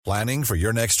Planning for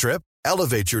your next trip?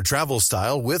 Elevate your travel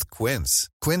style with Quince.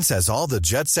 Quince has all the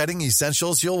jet-setting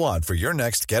essentials you'll want for your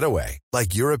next getaway,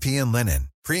 like European linen,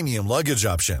 premium luggage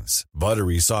options,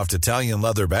 buttery soft Italian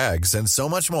leather bags, and so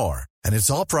much more. And it's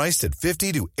all priced at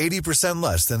 50 to 80%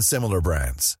 less than similar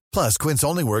brands. Plus, Quince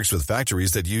only works with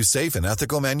factories that use safe and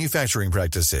ethical manufacturing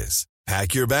practices.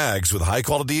 Pack your bags with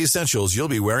high-quality essentials you'll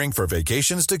be wearing for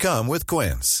vacations to come with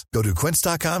Quince. Go to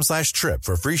quince.com/trip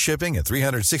for free shipping and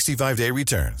 365-day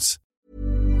returns.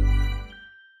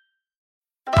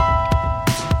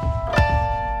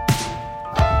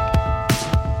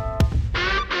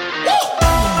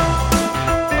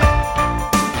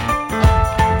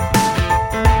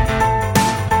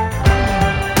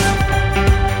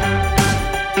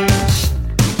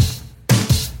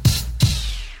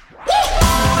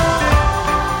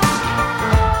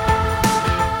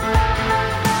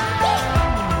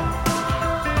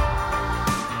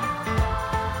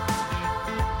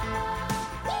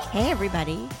 Hey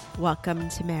everybody, welcome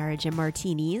to Marriage and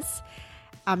Martinis.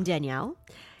 I'm Danielle,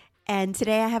 and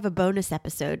today I have a bonus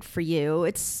episode for you.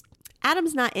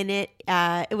 Adam's not in it.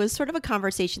 It was sort of a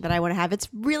conversation that I want to have. It's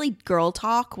really girl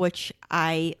talk, which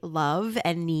I love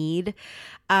and need.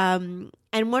 And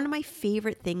one of my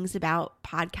favorite things about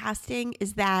podcasting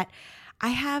is that I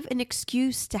have an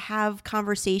excuse to have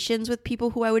conversations with people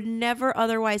who I would never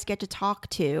otherwise get to talk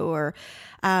to,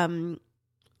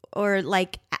 or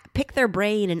like pick their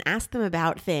brain and ask them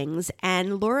about things.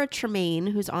 And Laura Tremaine,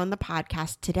 who's on the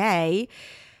podcast today,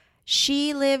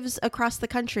 she lives across the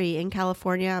country in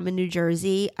California. I'm in New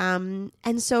Jersey. And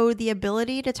so the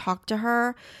ability to talk to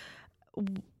her,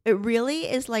 it really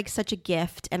is like such a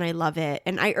gift, and I love it.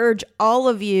 And I urge all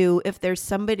of you, if there's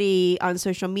somebody on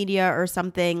social media or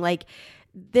something, like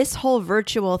this whole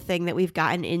virtual thing that we've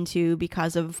gotten into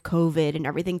because of COVID and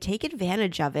everything, take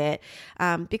advantage of it,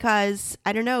 because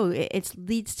I don't know, it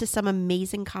leads to some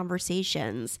amazing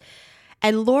conversations.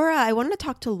 And Laura, I wanted to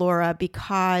talk to Laura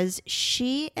because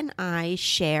she and I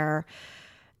share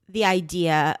the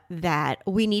idea that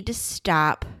we need to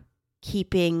stop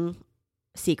keeping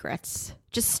secrets.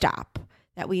 Just stop.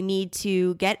 That we need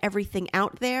to get everything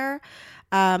out there.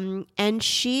 And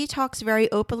she talks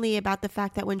very openly about the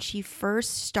fact that when she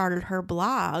first started her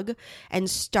blog and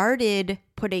started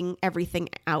putting everything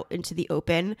out into the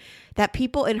open, that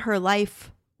people in her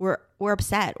life were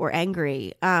upset or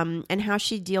angry, and how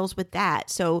she deals with that.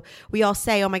 So we all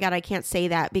say, oh my God, I can't say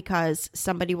that because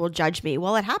somebody will judge me.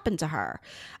 Well, it happened to her.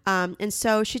 And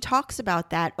so she talks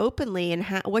about that openly and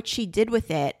what she did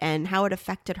with it and how it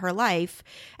affected her life.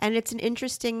 And it's an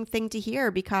interesting thing to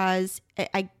hear because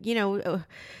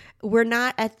we're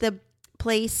not at the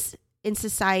place in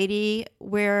society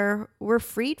where we're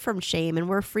freed from shame and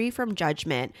we're free from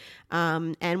judgment.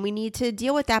 And we need to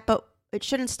deal with that, but it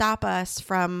shouldn't stop us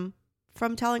from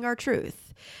telling our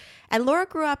truth. And Laura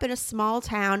grew up in a small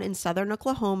town in southern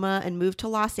Oklahoma and moved to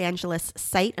Los Angeles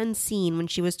sight unseen when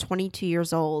she was 22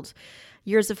 years old.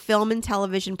 Years of film and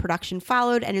television production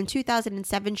followed, and in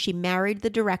 2007, she married the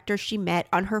director she met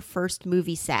on her first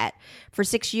movie set. For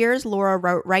 6 years, Laura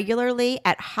wrote regularly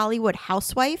at Hollywood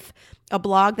Housewife, a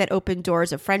blog that opened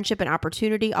doors of friendship and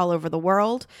opportunity all over the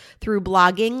world. Through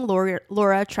blogging,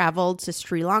 Laura traveled to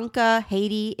Sri Lanka,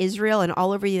 Haiti, Israel, and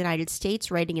all over the United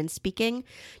States, writing and speaking.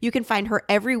 You can find her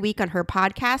every week on her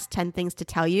podcast, 10 Things to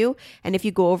Tell You. And if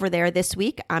you go over there this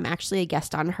week, I'm actually a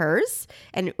guest on hers.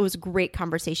 And it was a great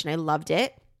conversation. I loved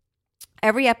it.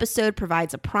 Every episode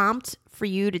provides a prompt for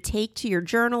you to take to your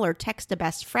journal or text a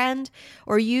best friend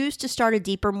or use to start a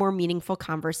deeper, more meaningful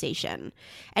conversation.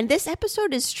 And this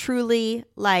episode is truly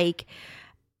like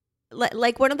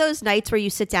one of those nights where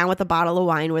you sit down with a bottle of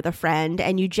wine with a friend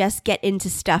and you just get into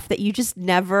stuff that you just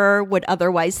never would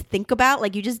otherwise think about.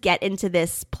 Like you just get into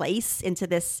this place, into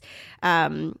this,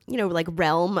 like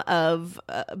realm of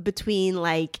between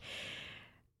like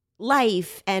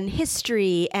life and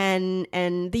history and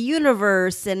the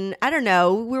universe. And I don't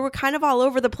know, we were kind of all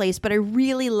over the place, but I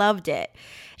really loved it.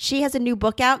 She has a new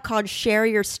book out called Share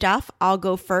Your Stuff, I'll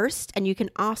Go First. And you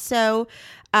can also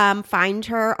find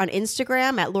her on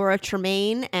Instagram at Laura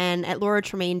Tremaine and at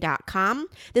lauratremaine.com.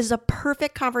 This is a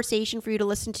perfect conversation for you to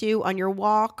listen to on your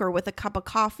walk or with a cup of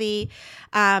coffee,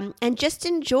 and just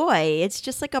enjoy. It's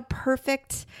just like a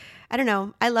perfect, I don't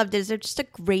know, I loved it. It's just a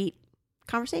great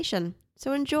conversation.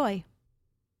 So enjoy.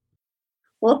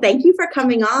 Well, thank you for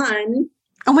coming on.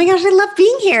 Oh my gosh, I love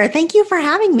being here. Thank you for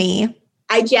having me.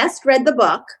 I just read the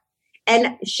book,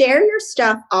 and Share Your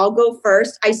Stuff, I'll Go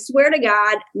First. I swear to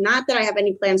God, not that I have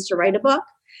any plans to write a book,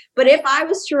 but if I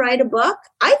was to write a book,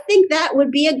 I think that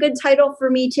would be a good title for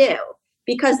me too,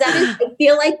 because that is, I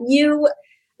feel like you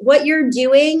what you're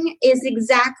doing is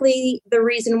exactly the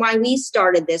reason why we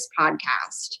started this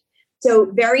podcast.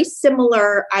 So very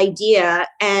similar idea.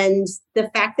 And the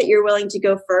fact that you're willing to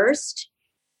go first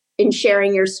in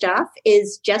sharing your stuff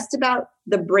is just about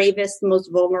the bravest, most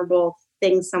vulnerable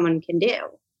thing someone can do.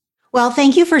 Well,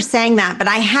 thank you for saying that. But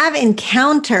I have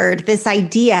encountered this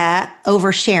idea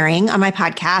over sharing on my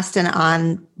podcast and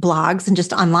on blogs and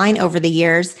just online over the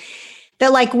years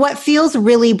that like what feels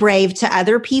really brave to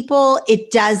other people,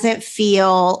 it doesn't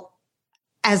feel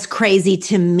as crazy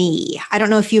to me. I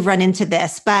don't know if you've run into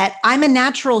this, but I'm a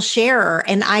natural sharer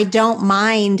and I don't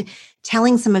mind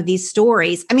telling some of these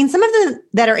stories. I mean, some of them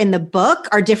that are in the book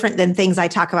are different than things I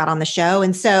talk about on the show.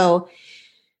 And so,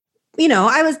 you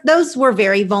know, those were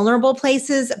very vulnerable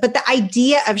places, but the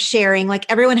idea of sharing, like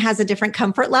everyone has a different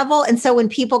comfort level. And so when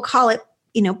people call it,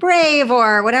 you know, brave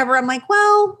or whatever, I'm like,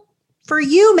 well, for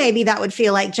you, maybe that would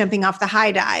feel like jumping off the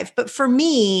high dive. But for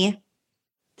me,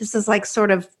 this is like sort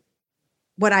of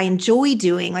what I enjoy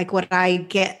doing, like what I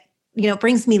get, you know,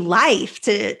 brings me life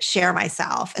to share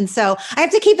myself. And so I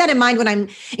have to keep that in mind when I'm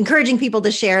encouraging people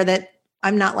to share, that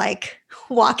I'm not like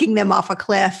walking them off a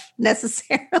cliff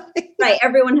necessarily. Right.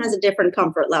 Everyone has a different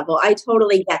comfort level. I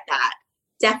totally get that.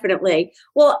 Definitely.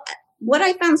 Well, what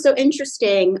I found so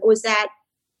interesting was that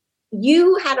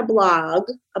you had a blog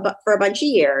for a bunch of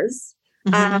years.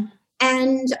 Mm-hmm.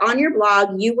 And on your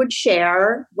blog, you would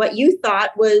share what you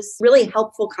thought was really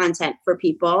helpful content for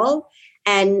people.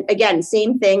 And again,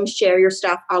 same thing, share your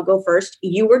stuff. I'll go first.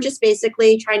 You were just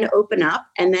basically trying to open up,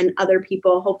 and then other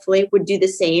people hopefully would do the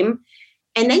same.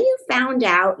 And then you found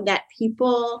out that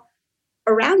people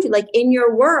around you, like in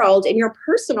your world, in your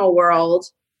personal world,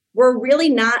 were really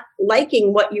not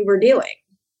liking what you were doing.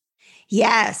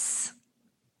 Yes.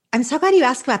 I'm so glad you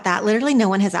asked about that. Literally no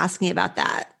one has asked me about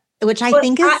that, which I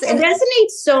think is... It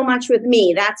resonates so much with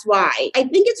me. That's why. I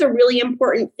think it's a really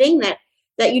important thing that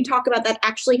you talk about that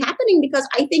actually happening, because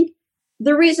I think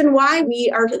the reason why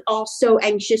we are all so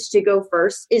anxious to go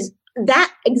first is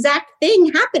that exact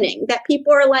thing happening, that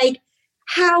people are like,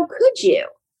 how could you?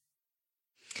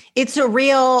 It's a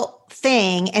real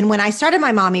thing. And when I started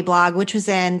my mommy blog, which was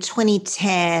in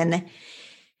 2010,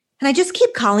 and I just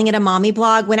keep calling it a mommy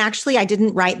blog when actually I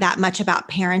didn't write that much about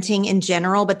parenting in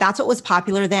general, but that's what was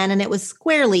popular then. And it was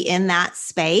squarely in that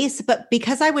space. But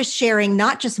because I was sharing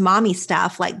not just mommy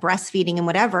stuff like breastfeeding and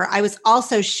whatever, I was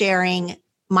also sharing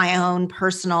my own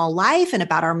personal life and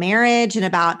about our marriage and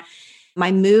about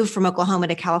my move from Oklahoma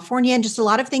to California and just a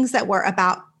lot of things that were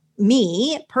about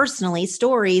me personally,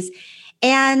 stories.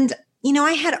 And, you know,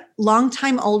 I had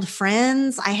longtime old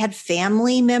friends, I had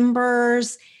family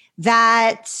members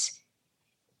that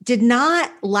did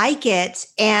not like it.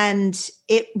 And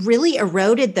it really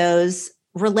eroded those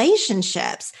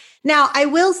relationships. Now, I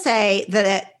will say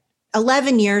that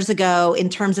 11 years ago, in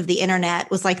terms of the internet,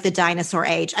 was like the dinosaur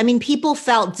age. I mean, people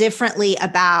felt differently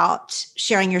about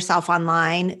sharing yourself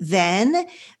online then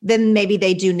than maybe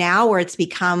they do now, where it's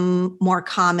become more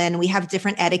common. We have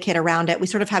different etiquette around it. We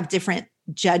sort of have different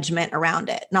judgment around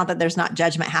it. Not that there's not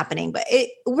judgment happening, but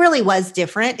it really was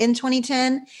different in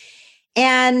 2010.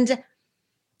 And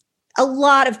a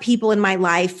lot of people in my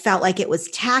life felt like it was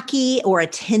tacky or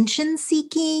attention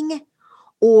seeking,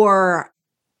 or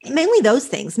mainly those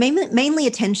things, mainly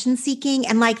attention seeking.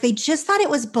 And like, they just thought it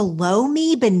was below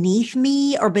me,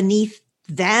 or beneath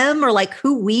them, or like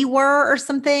who we were or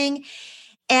something.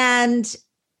 And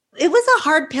it was a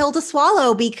hard pill to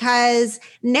swallow, because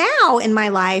now in my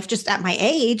life, just at my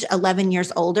age, 11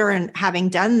 years older and having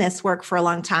done this work for a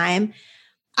long time,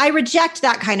 I reject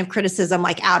that kind of criticism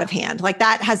like out of hand. Like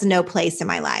that has no place in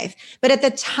my life. But at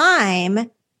the time,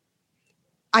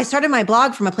 I started my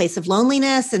blog from a place of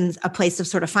loneliness and a place of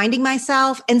sort of finding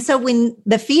myself. And so when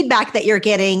the feedback that you're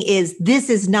getting is, this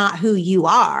is not who you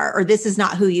are, or this is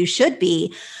not who you should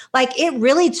be, like it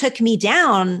really took me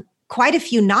down quite a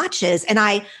few notches. And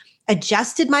I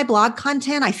adjusted my blog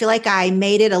content. I feel like I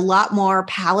made it a lot more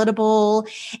palatable,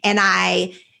 and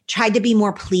I tried to be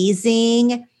more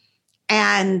pleasing.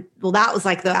 And well, that was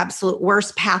like the absolute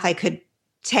worst path I could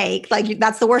take. Like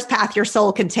that's the worst path your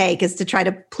soul can take, is to try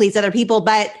to please other people.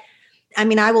 But I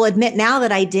mean, I will admit now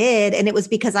that I did, and it was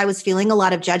because I was feeling a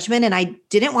lot of judgment, and I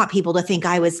didn't want people to think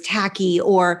I was tacky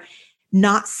or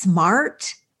not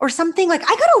smart or something. Like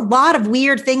I got a lot of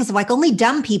weird things of like, only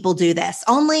dumb people do this.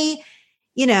 Only,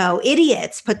 you know,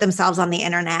 idiots put themselves on the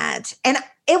internet. And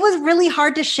it was really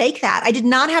hard to shake that. I did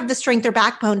not have the strength or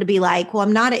backbone to be like, well,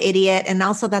 I'm not an idiot. And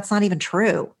also that's not even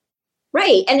true.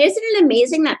 Right. And isn't it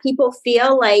amazing that people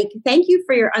feel like, thank you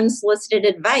for your unsolicited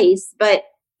advice, but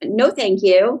no, thank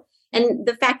you. And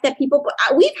the fact that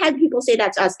we've had people say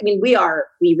that to us. I mean, we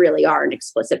really are an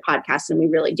explicit podcast, and we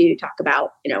really do talk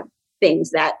about,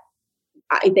 things that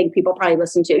I think people probably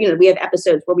listen to. We have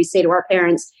episodes where we say to our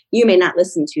parents, you may not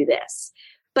listen to this.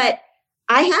 But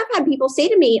I have had people say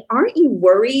to me, aren't you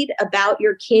worried about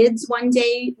your kids one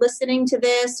day listening to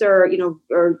this, or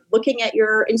looking at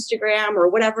your Instagram or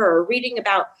whatever, or reading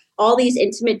about all these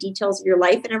intimate details of your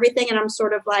life and everything? And I'm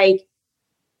sort of like,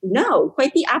 no,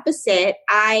 quite the opposite.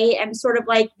 I am sort of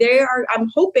like, I'm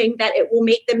hoping that it will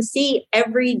make them see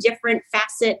every different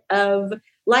facet of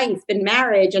life and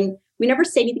marriage. And we never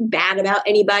say anything bad about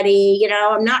anybody.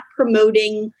 I'm not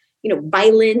promoting,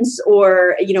 violence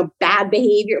or, bad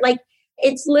behavior. Like,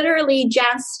 it's literally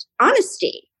just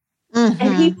honesty. Mm-hmm.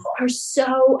 And people are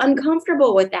so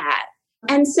uncomfortable with that.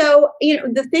 And so,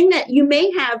 the thing that you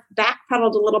may have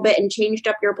backpedaled a little bit and changed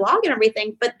up your blog and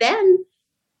everything, but then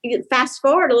you fast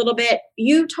forward a little bit,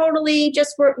 you totally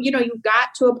just were, you got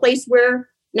to a place where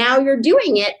now you're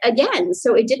doing it again.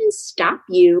 So it didn't stop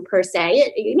you per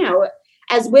se.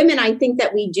 As women, I think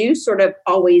that we do sort of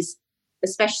always,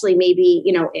 especially maybe,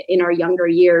 in our younger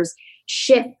years,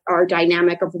 shift our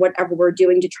dynamic of whatever we're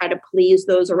doing to try to please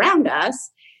those around us.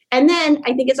 And then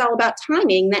I think it's all about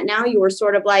timing, that now you were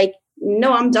sort of like,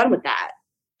 no, I'm done with that.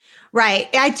 Right.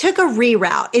 I took a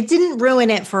reroute. It didn't ruin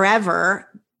it forever,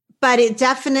 but it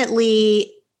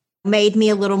definitely made me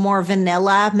a little more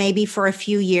vanilla, maybe for a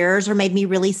few years, or made me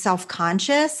really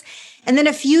self-conscious. And then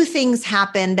a few things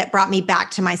happened that brought me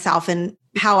back to myself and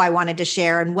how I wanted to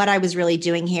share and what I was really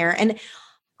doing here. And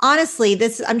honestly,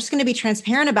 I'm just going to be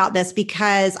transparent about this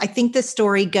because I think this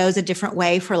story goes a different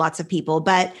way for lots of people.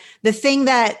 But the thing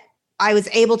that I was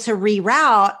able to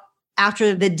reroute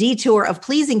after the detour of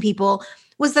pleasing people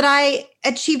was that I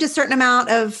achieved a certain amount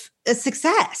of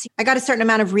success. I got a certain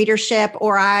amount of readership,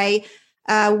 or I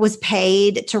was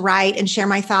paid to write and share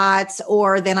my thoughts,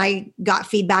 or then I got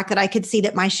feedback that I could see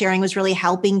that my sharing was really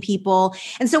helping people.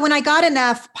 And so when I got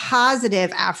enough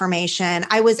positive affirmation,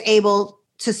 I was able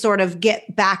to sort of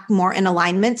get back more in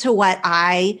alignment to what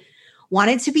I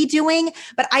wanted to be doing.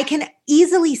 But I can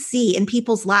easily see in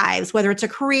people's lives, whether it's a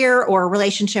career or a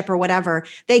relationship or whatever,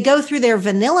 they go through their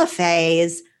vanilla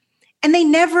phase and they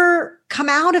never come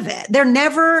out of it. They're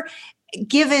never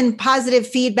given positive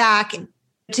feedback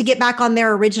to get back on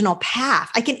their original path.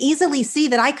 I can easily see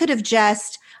that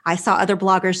I saw other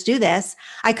bloggers do this.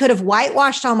 I could have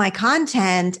whitewashed all my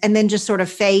content and then just sort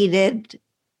of faded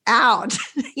out,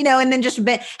 and then just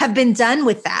have been done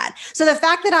with that. So the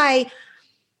fact that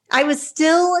I was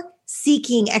still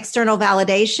seeking external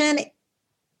validation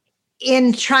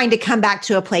in trying to come back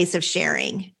to a place of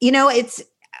sharing,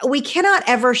 we cannot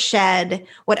ever shed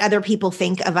what other people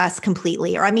think of us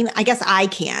completely. Or, I guess I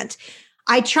can't.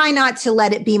 I try not to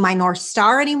let it be my North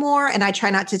Star anymore. And I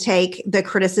try not to take the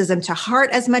criticism to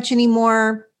heart as much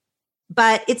anymore,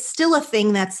 but it's still a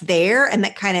thing that's there, and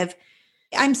that kind of,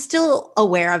 I'm still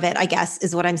aware of it, I guess,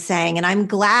 is what I'm saying. And I'm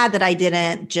glad that I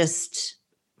didn't just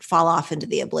fall off into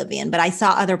the oblivion, but I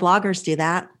saw other bloggers do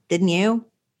that. Didn't you?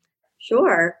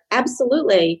 Sure.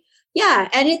 Absolutely. Yeah.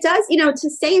 And it does, to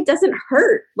say it doesn't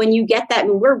hurt when you get that.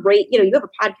 And we're you have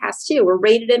a podcast too. We're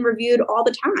rated and reviewed all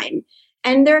the time.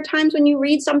 And there are times when you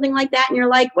read something like that and you're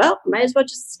like, well, might as well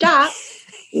just stop.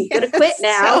 I'm going to quit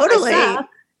now. Totally. And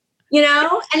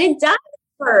it does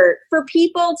hurt for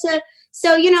people to.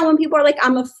 So, when people are like,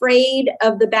 I'm afraid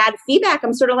of the bad feedback,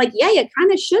 I'm sort of like, yeah, you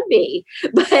kind of should be.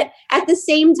 But at the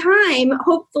same time,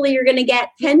 hopefully you're going to get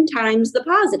 10 times the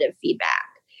positive feedback.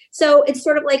 So it's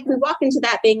sort of like we walk into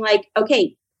that being like,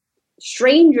 okay,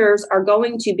 strangers are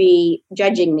going to be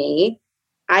judging me.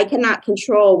 I cannot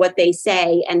control what they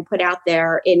say and put out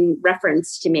there in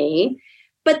reference to me.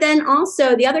 But then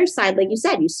also the other side, like you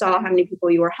said, you saw how many people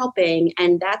you were helping.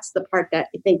 And that's the part that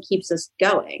I think keeps us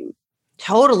going.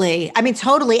 Totally.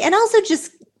 Totally. And also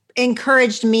just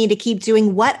encouraged me to keep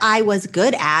doing what I was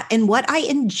good at and what I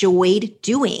enjoyed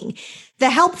doing. The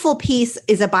helpful piece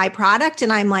is a byproduct,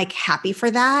 and I'm like happy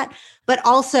for that. But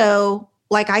also,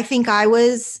 like, I think I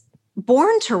was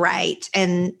born to write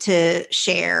and to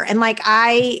share. And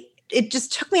it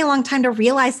just took me a long time to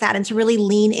realize that and to really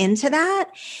lean into that.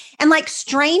 And like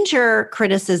stranger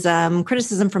criticism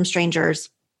from strangers,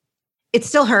 it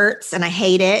still hurts and I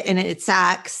hate it and it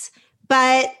sucks.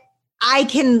 But I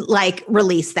can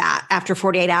release that after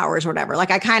 48 hours or whatever. Like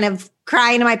I kind of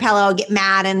cry into my pillow, get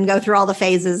mad, and go through all the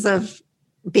phases of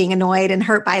being annoyed and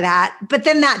hurt by that. But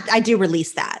then I do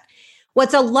release that.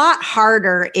 What's a lot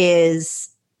harder is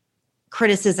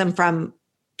criticism from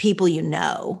people you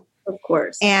know. Of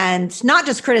course. And not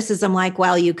just criticism like,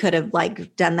 well, you could have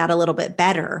done that a little bit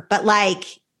better,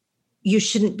 but you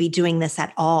shouldn't be doing this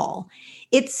at all.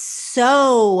 it's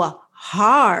so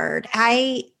hard.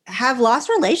 I have lost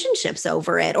relationships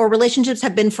over it, or relationships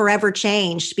have been forever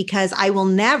changed because I will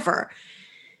never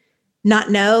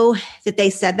not know that they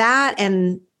said that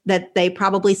and that they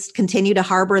probably continue to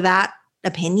harbor that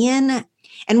opinion.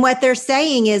 And what they're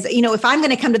saying is, if I'm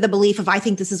going to come to the belief of, I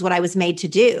think this is what I was made to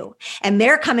do, and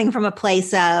they're coming from a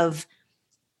place of,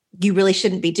 you really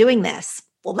shouldn't be doing this.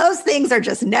 Well, those things are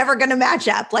just never going to match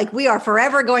up. Like, we are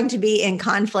forever going to be in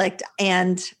conflict,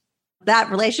 and that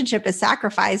relationship is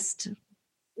sacrificed.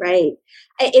 Right.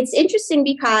 It's interesting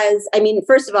because,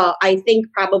 first of all, I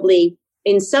think probably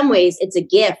in some ways it's a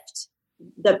gift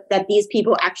that these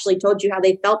people actually told you how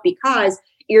they felt, because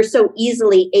you're so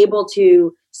easily able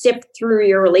to sift through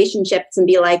your relationships and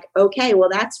be like, okay, well,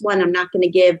 that's one I'm not going to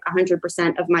give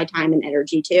 100% of my time and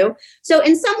energy to. So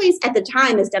in some ways at the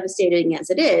time, as devastating as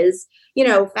it is,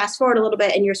 fast forward a little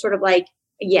bit and you're sort of like,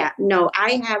 yeah, no,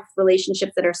 I have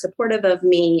relationships that are supportive of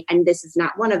me, and this is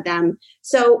not one of them.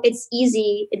 So it's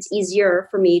easier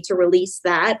for me to release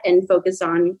that and focus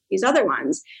on these other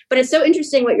ones. But it's so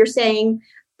interesting what you're saying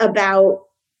about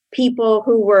people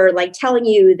who were like telling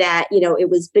you that, it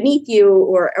was beneath you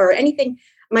or anything.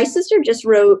 My sister just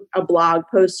wrote a blog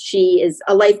post. She is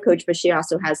a life coach, but she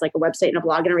also has like a website and a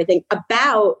blog and everything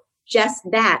about just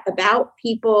that, about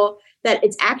people that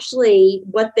it's actually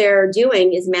what they're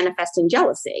doing is manifesting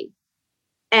jealousy.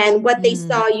 And what they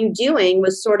saw you doing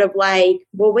was sort of like,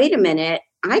 well, wait a minute,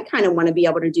 I kind of want to be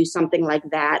able to do something like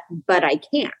that, but I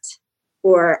can't,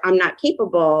 or I'm not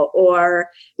capable, or,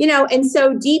 and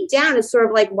so deep down it's sort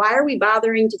of like, why are we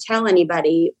bothering to tell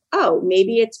anybody? Oh,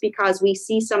 maybe it's because we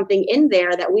see something in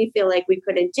there that we feel like we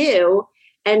couldn't do.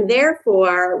 And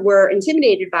therefore we're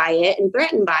intimidated by it and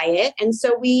threatened by it. And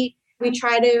so we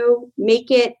try to make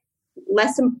it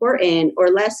less important or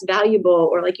less valuable,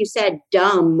 or like you said,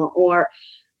 dumb,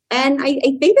 and I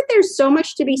think that there's so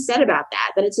much to be said about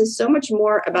that it's just so much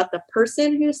more about the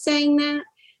person who's saying that,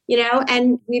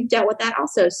 and we've dealt with that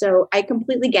also. So I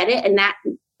completely get it. And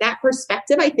that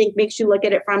perspective, I think, makes you look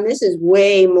at it from, this is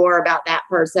way more about that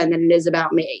person than it is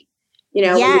about me,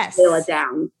 Yes. When you boil it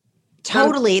down.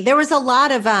 Totally. There was a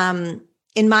lot of,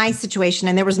 in my situation,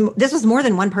 and this was more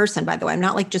than one person, by the way. I'm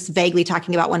not like just vaguely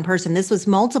talking about one person. This was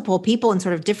multiple people in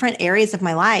sort of different areas of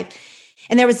my life.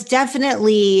 And there was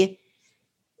definitely,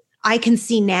 I can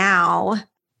see now,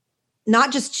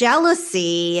 not just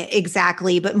jealousy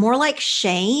exactly, but more like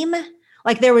shame.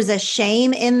 Like there was a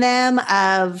shame in them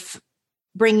of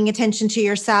bringing attention to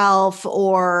yourself,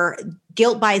 or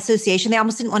guilt by association. They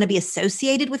almost didn't want to be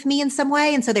associated with me in some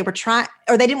way. And so they were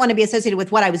they didn't want to be associated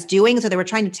with what I was doing. So they were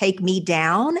trying to take me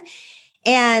down,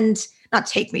 and not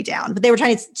take me down, but they were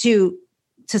trying to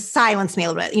silence me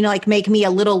a little bit, like make me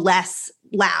a little less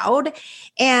loud.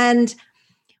 And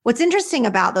what's interesting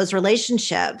about those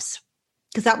relationships,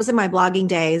 because that was in my blogging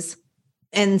days,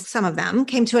 and some of them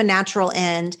came to a natural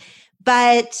end,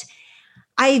 but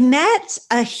I met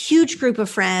a huge group of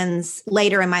friends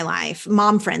later in my life,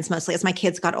 mom friends mostly, as my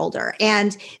kids got older.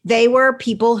 And they were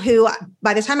people who,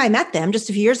 by the time I met them just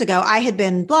a few years ago, I had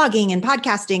been blogging and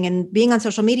podcasting and being on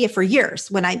social media for years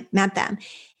when I met them.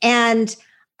 And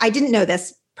I didn't know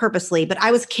this purposely, but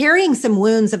I was carrying some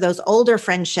wounds of those older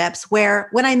friendships where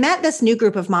when I met this new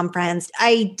group of mom friends,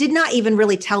 I did not even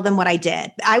really tell them what I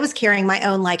did. I was carrying my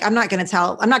own, like, I'm not going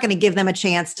to give them a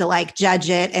chance to like judge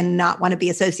it and not want to be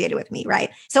associated with me. Right.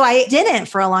 So I didn't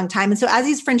for a long time. And so as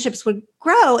these friendships would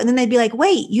grow, and then they'd be like,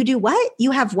 wait, you do what?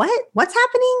 You have what? What's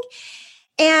happening?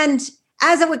 And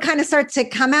as it would kind of start to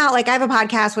come out, like I have a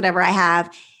podcast, whatever I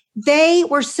have, they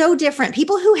were so different.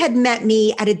 People who had met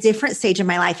me at a different stage in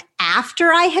my life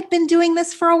after I had been doing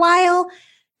this for a while,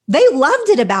 they loved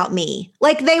it about me.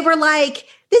 Like they were like,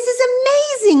 this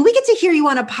is amazing. We get to hear you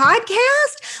on a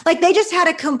podcast. Like they just had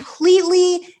a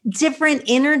completely different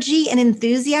energy and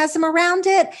enthusiasm around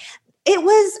it. It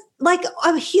was like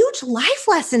a huge life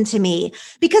lesson to me,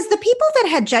 because the people that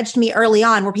had judged me early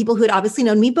on were people who had obviously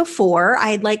known me before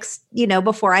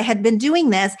before I had been doing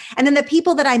this. And then the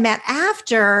people that I met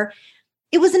after,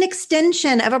 it was an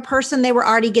extension of a person they were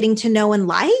already getting to know and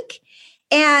like.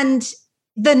 And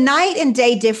the night and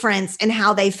day difference in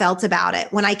how they felt about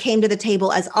it when I came to the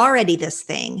table as already this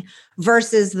thing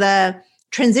versus the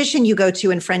transition you go to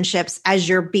in friendships as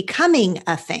you're becoming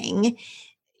a thing,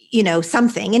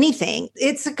 something, anything,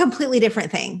 it's a completely different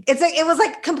thing. It was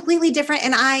like completely different.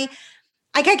 And I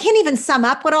can't even sum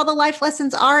up what all the life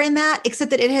lessons are in that,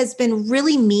 except that it has been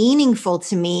really meaningful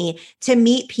to me to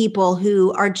meet people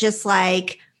who are just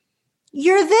like,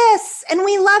 you're this and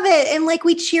we love it. And like,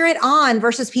 we cheer it on,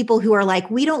 versus people who are like,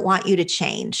 we don't want you to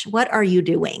change. What are you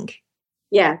doing?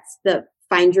 Yeah. It's the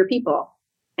find your people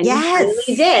And you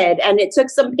finally did. And it took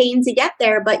some pain to get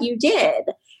there, but you did.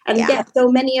 And yeah,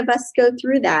 so many of us go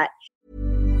through that.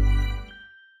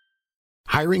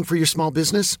 Hiring for your small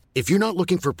business? If you're not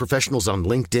looking for professionals on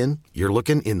LinkedIn, you're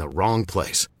looking in the wrong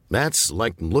place. That's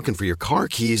like looking for your car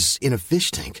keys in a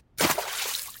fish tank.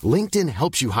 LinkedIn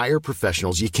helps you hire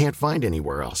professionals you can't find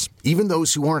anywhere else, even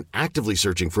those who aren't actively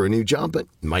searching for a new job but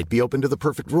might be open to the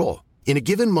perfect role. In a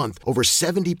given month, over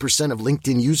 70% of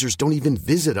LinkedIn users don't even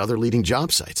visit other leading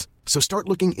job sites. So start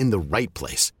looking in the right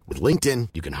place. With LinkedIn,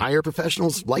 you can hire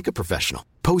professionals like a professional.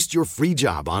 Post your free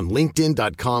job on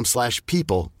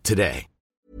linkedin.com/people today.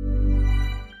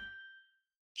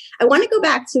 I want to go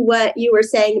back to what you were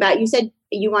saying about, you said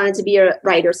you wanted to be a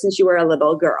writer since you were a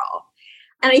little girl.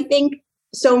 And I think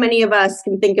so many of us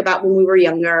can think about when we were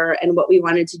younger and what we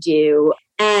wanted to do.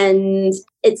 And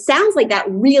it sounds like that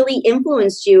really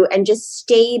influenced you and just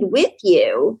stayed with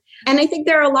you. And I think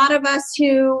there are a lot of us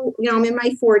who, I'm in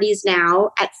my 40s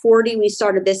now. At 40, we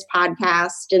started this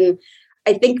podcast. And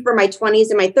I think for my 20s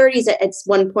and my 30s, at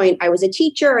one point I was a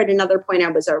teacher. At another point,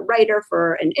 I was a writer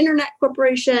for an internet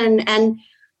corporation. And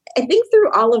I think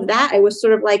through all of that, I was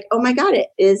sort of like, oh my God,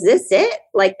 is this it?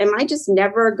 Like, am I just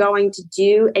never going to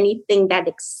do anything that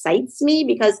excites me?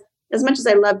 Because as much as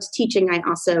I loved teaching, I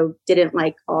also didn't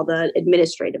like all the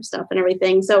administrative stuff and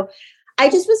everything. So I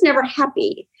just was never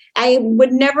happy. I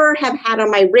would never have had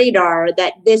on my radar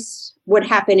that this would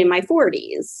happen in my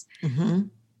 40s. Mm-hmm.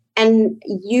 And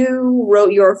you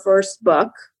wrote your first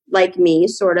book, like me,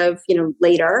 sort of,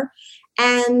 later.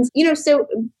 And,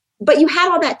 but you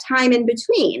had all that time in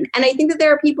between. And I think that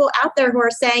there are people out there who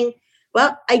are saying,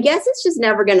 well, I guess it's just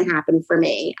never going to happen for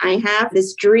me. I have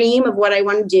this dream of what I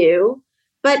want to do,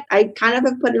 but I kind of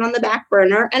have put it on the back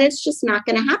burner and it's just not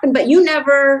going to happen. But you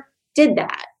never did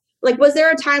that. Like, was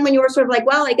there a time when you were sort of like,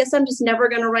 well, I guess I'm just never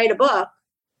going to write a book?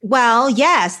 Well,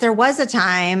 yes, there was a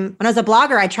time when I was a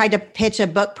blogger, I tried to pitch a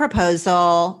book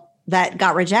proposal that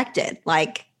got rejected,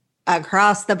 like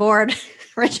across the board.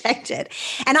 Rejected.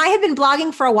 And I had been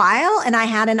blogging for a while and I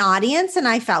had an audience and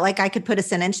I felt like I could put a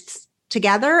sentence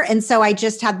together. And so I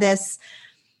just had this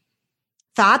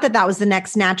thought that was the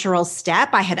next natural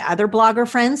step. I had other blogger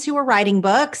friends who were writing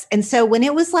books. And so when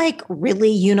it was like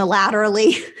really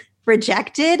unilaterally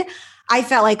rejected, I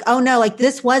felt like, oh no, like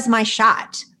this was my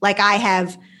shot. Like I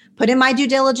have put in my due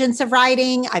diligence of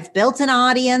writing. I've built an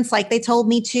audience like they told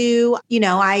me to.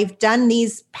 I've done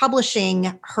these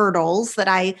publishing hurdles that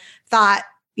I thought,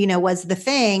 was the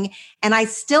thing. And I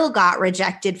still got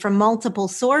rejected from multiple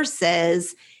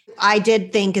sources. I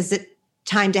did think, is it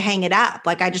time to hang it up?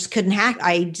 Like I just couldn't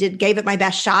gave it my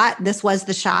best shot. This was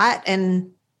the shot and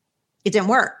it didn't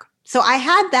work. So I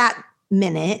had that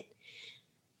minute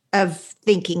of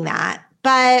thinking that.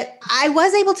 But I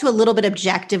was able to a little bit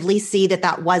objectively see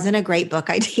that wasn't a great book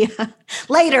idea.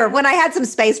 Later, when I had some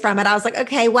space from it, I was like,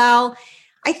 okay, well,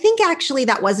 I think actually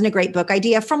that wasn't a great book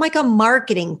idea from like a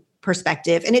marketing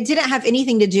perspective. And it didn't have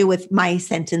anything to do with my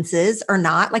sentences or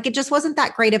not. Like it just wasn't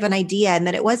that great of an idea and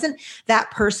that it wasn't that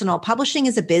personal. Publishing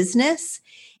is a business.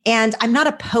 And I'm not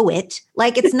a poet.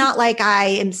 Like, it's not like I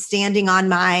am standing on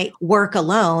my work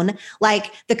alone.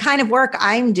 Like the kind of work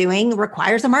I'm doing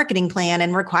requires a marketing plan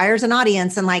and requires an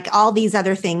audience and like all these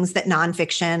other things that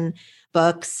nonfiction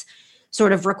books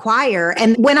sort of require.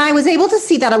 And when I was able to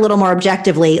see that a little more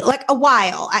objectively, like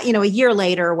a year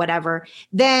later or whatever,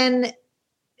 then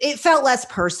it felt less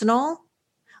personal.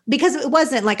 Because it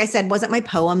wasn't, like I said, wasn't my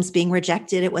poems being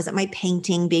rejected. It wasn't my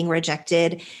painting being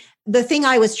rejected. The thing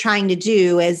I was trying to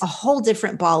do is a whole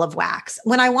different ball of wax.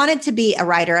 When I wanted to be a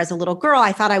writer as a little girl,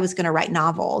 I thought I was going to write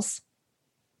novels.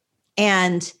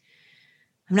 And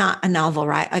I'm not a novel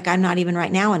writer. Like I'm not even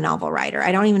right now a novel writer.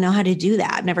 I don't even know how to do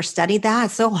that. I've never studied that.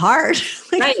 It's so hard.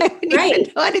 Like, right. I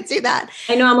don't know how to do that.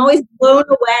 I know. I'm always blown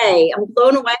away. I'm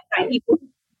blown away by people.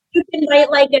 You can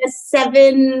write like a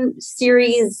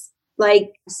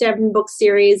 7-book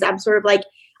series. I'm sort of like,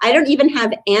 I don't even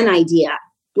have an idea,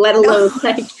 let alone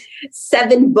like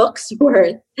 7 books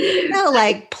worth.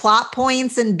 Like plot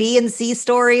points and B and C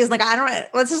stories. Like,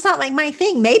 it's just not like my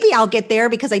thing. Maybe I'll get there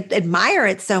because I admire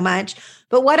it so much.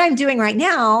 But what I'm doing right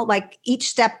now, like each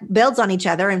step builds on each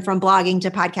other. And from blogging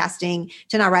to podcasting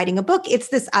to now writing a book, it's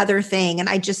this other thing. And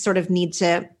I just sort of need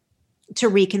to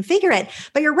reconfigure it.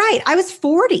 But you're right. I was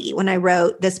 40 when I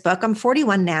wrote this book. I'm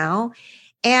 41 now.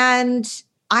 And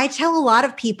I tell a lot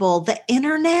of people the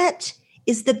internet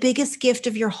is the biggest gift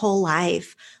of your whole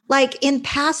life. Like in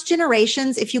past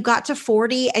generations, if you got to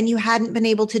 40 and you hadn't been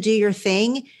able to do your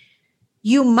thing,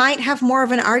 you might have more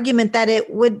of an argument that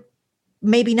it would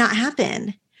maybe not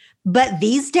happen. But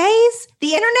these days,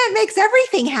 the internet makes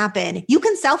everything happen. You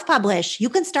can self-publish, you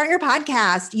can start your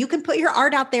podcast, you can put your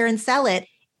art out there and sell it.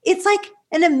 It's like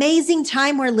an amazing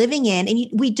time we're living in. And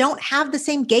we don't have the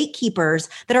same gatekeepers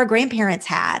that our grandparents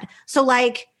had. So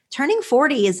like turning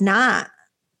 40 is not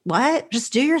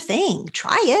just do your thing.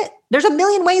 Try it. There's a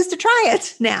million ways to try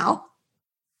it now.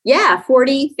 Yeah,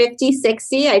 40, 50,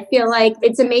 60. I feel like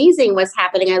it's amazing what's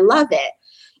happening. I love it.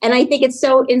 And I think it's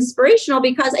so inspirational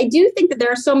because I do think that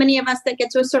there are so many of us that get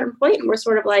to a certain point and we're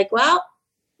sort of like, well,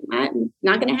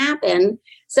 not going to happen.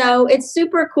 So it's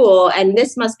super cool. And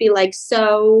this must be like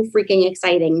so freaking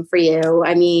exciting for you.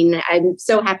 I mean, I'm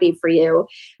so happy for you.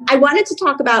 I want to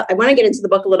get into the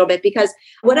book a little bit because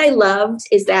what I loved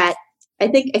is that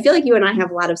I feel like you and I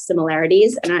have a lot of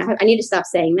similarities, and I need to stop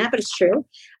saying that, but it's true.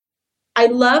 I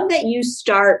love that you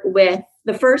start with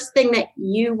the first thing that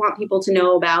you want people to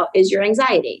know about is your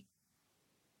anxiety.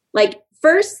 Like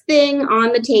first thing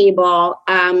on the table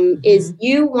is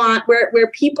you want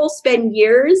where people spend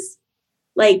years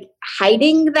like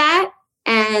hiding that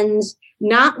and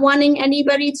not wanting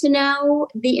anybody to know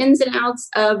the ins and outs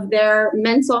of their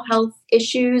mental health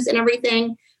issues and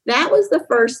everything. That was the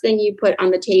first thing you put on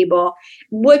the table,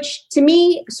 which to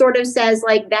me sort of says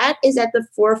like that is at the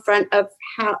forefront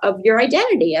of your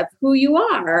identity, of who you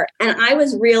are. And I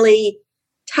was really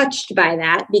touched by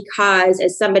that because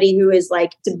as somebody who is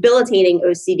like debilitating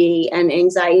OCD and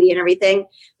anxiety and everything,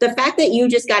 the fact that you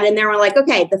just got in there and were like,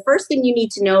 okay, the first thing you need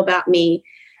to know about me,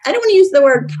 I don't want to use the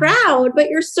word proud, but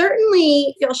you're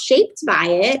certainly feel shaped by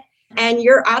it. And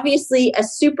you're obviously a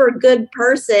super good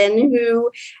person who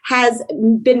has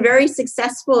been very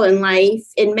successful in life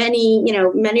in many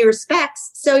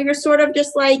respects. So you're sort of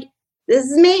just like, this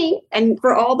is me. And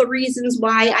for all the reasons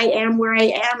why I am where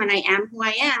I am and I am who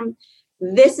I am,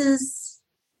 this is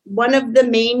one of the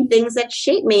main things that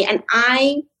shape me. And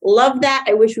I love that.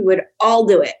 I wish we would all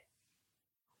do it.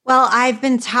 Well, I've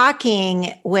been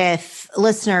talking with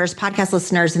listeners, podcast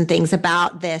listeners and things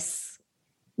about this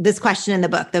question in the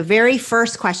book. The very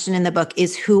first question in the book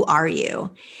is, who are you?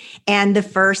 And the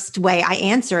first way I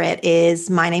answer it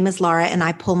is, my name is Laura and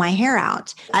I pull my hair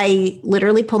out. I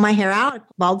literally pull my hair out,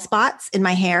 bald spots in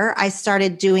my hair. I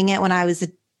started doing it when I was a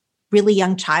really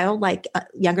young child, like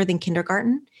younger than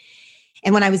kindergarten.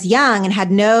 And when I was young and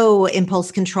had no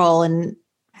impulse control and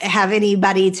have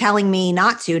anybody telling me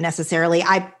not to necessarily,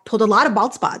 I pulled a lot of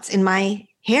bald spots in my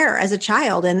hair as a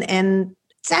child. And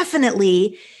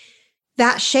definitely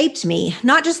that shaped me,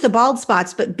 not just the bald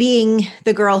spots, but being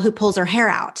the girl who pulls her hair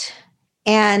out.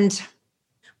 And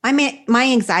my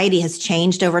anxiety has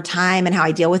changed over time and how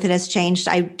I deal with it has changed.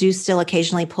 I do still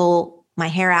occasionally pull my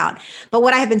hair out. But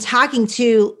what I have been talking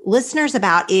to listeners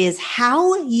about is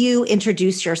how you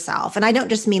introduce yourself. And I don't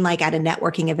just mean like at a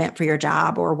networking event for your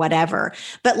job or whatever,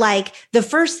 but like the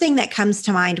first thing that comes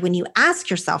to mind when you ask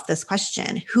yourself this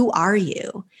question, who are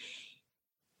you?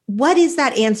 What does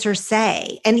that answer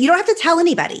say? And you don't have to tell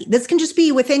anybody. This can just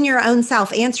be within your own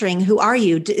self answering, who are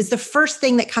you? Is the first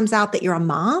thing that comes out that you're a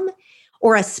mom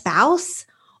or a spouse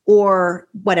or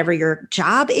whatever your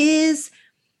job is,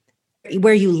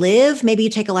 where you live? Maybe you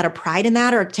take a lot of pride in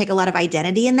that or take a lot of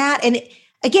identity in that. And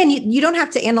again, you don't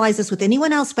have to analyze this with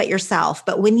anyone else but yourself.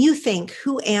 But when you think,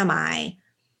 who am I?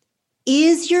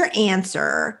 Is your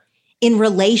answer in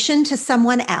relation to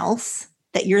someone else,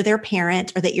 that you're their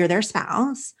parent or that you're their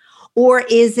spouse? Or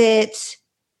is it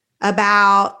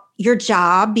about your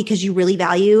job because you really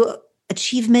value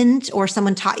achievement or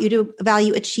someone taught you to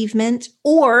value achievement?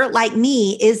 Or like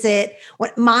me, is it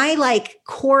what my like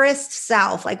chorused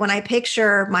self, like when I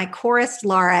picture my chorused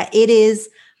Laura, it is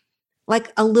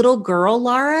like a little girl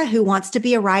Laura who wants to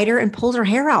be a writer and pulls her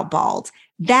hair out bald.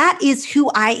 That is who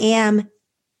I am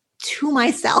to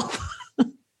myself.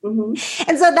 Mm-hmm.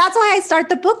 And so that's why I start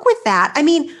the book with that. I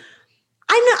mean,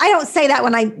 I don't say that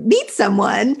when I meet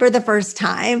someone for the first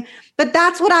time, but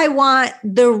that's what I want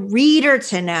the reader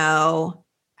to know,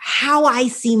 how I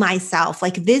see myself.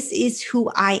 Like, this is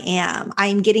who I am.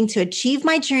 I'm getting to achieve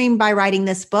my dream by writing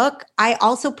this book. I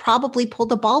also probably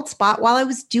pulled a bald spot while I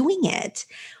was doing it.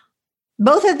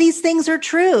 Both of these things are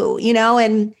true,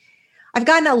 and I've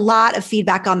gotten a lot of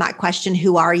feedback on that question,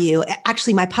 who are you?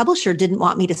 Actually, my publisher didn't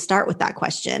want me to start with that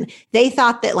question. They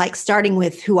thought that like starting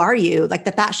with who are you, like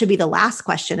that should be the last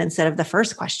question instead of the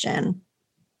first question.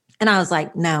 And I was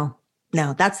like, no,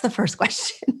 that's the first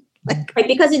question. Right,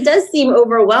 because it does seem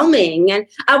overwhelming. And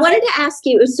I wanted to ask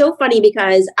you, it was so funny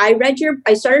because I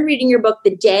started reading your book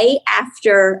the day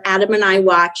after Adam and I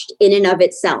watched In and of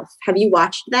Itself. Have you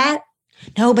watched that?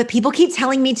 No, but people keep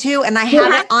telling me to, and I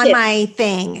have it on my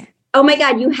thing. Oh my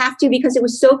God, you have to, because it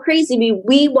was so crazy.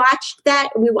 We watched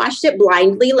it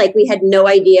blindly. Like we had no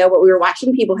idea what we were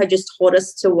watching. People had just told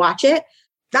us to watch it.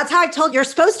 That's how I told you're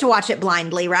supposed to watch it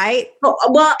blindly, right? Oh,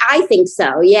 well, I think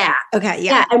so. Yeah. Okay.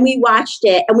 Yeah. And we watched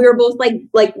it and we were both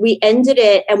like we ended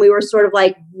it and we were sort of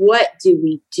like, what do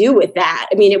we do with that?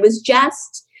 I mean, it was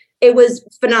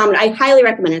phenomenal. I highly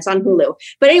recommend it. It's on Hulu.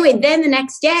 But anyway, then the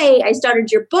next day I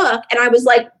started your book and I was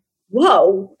like,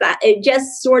 whoa, it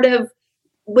just sort of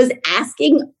was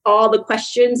asking all the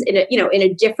questions in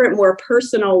a different, more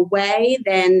personal way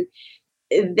than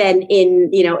in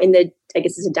the, I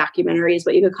guess it's a documentary is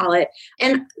what you could call it.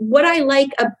 And what I like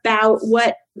about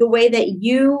the way that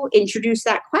you introduce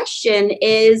that question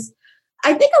is,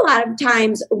 I think a lot of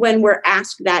times when we're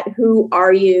asked that, who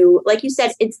are you? Like you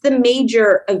said, it's the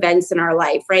major events in our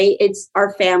life, right? It's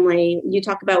our family. You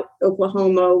talk about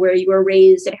Oklahoma, where you were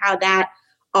raised, and how that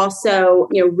also,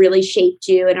 really shaped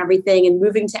you and everything, and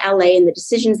moving to LA and the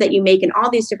decisions that you make and all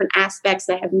these different aspects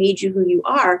that have made you who you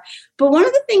are. But one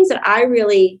of the things that I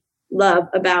really love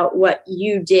about what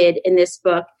you did in this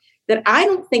book that I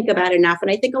don't think about enough, and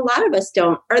I think a lot of us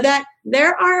don't, are that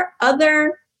there are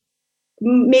other,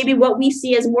 maybe what we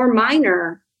see as more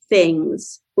minor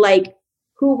things, like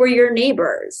who were your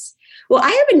neighbors? Well,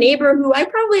 I have a neighbor who I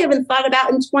probably haven't thought about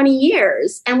in 20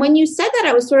 years. And when you said that,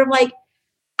 I was sort of like,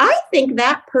 I think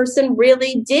that person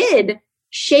really did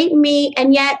shape me,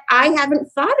 and yet I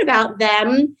haven't thought about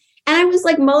them. And I was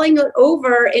like mulling it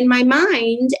over in my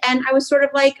mind, and I was sort of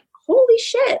like, holy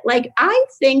shit, like I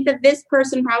think that this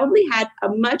person probably had a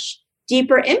much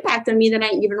deeper impact on me than I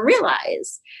even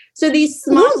realized. So these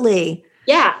small, Absolutely.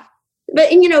 Yeah. But,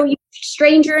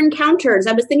 stranger encounters.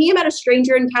 I was thinking about a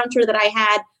stranger encounter that I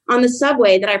had on the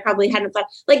subway that I probably hadn't thought,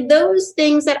 like those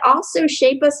things that also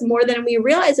shape us more than we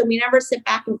realize. And we never sit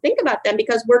back and think about them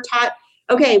because we're taught,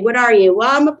 okay, what are you? Well,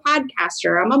 I'm a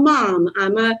podcaster. I'm a mom.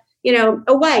 I'm a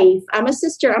wife. I'm a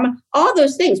sister. All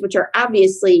those things, which are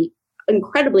obviously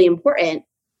incredibly important.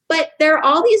 But there are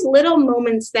all these little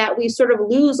moments that we sort of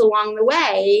lose along the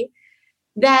way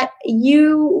that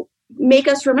you make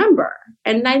us remember.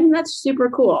 And I think that's super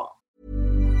cool.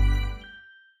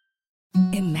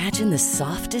 Imagine the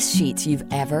softest sheets you've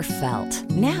ever felt.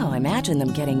 Now imagine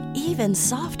them getting even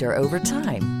softer over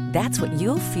time. That's what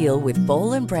you'll feel with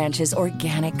Boll & Branch's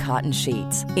organic cotton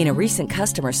sheets. In a recent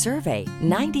customer survey,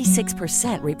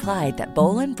 96% replied that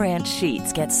Boll & Branch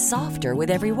sheets get softer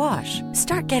with every wash.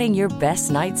 Start getting your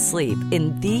best night's sleep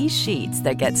in these sheets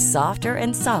that get softer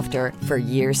and softer for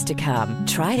years to come.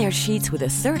 Try their sheets with a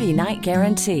 30-night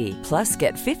guarantee. Plus,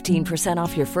 get 15%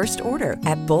 off your first order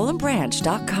at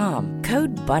bollandbranch.com.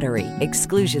 Code BUTTERY.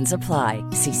 Exclusions apply.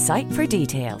 See site for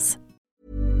details.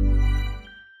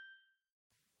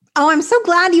 Oh, I'm so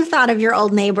glad you thought of your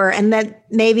old neighbor and that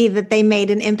maybe that they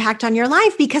made an impact on your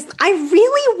life, because I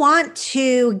really want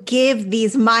to give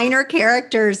these minor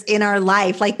characters in our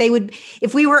life, like they would,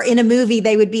 if we were in a movie,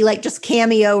 they would be like just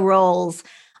cameo roles.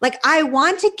 Like I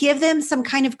want to give them some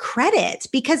kind of credit,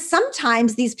 because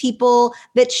sometimes these people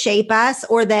that shape us,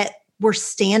 or that were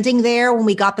standing there when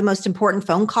we got the most important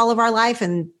phone call of our life,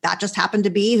 and that just happened to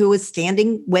be who was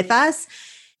standing with us,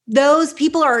 those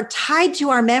people are tied to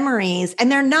our memories,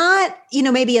 and they're not,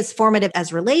 maybe as formative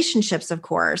as relationships, of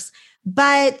course,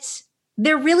 but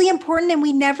they're really important, and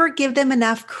we never give them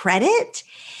enough credit.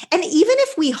 And even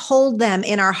if we hold them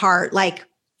in our heart, like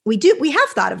we have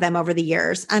thought of them over the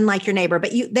years, unlike your neighbor,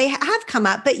 but they have come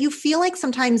up, but you feel like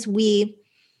sometimes we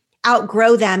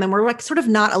outgrow them and we're like sort of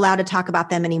not allowed to talk about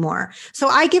them anymore. So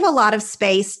I give a lot of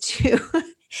space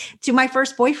to my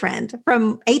first boyfriend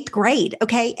from 8th grade.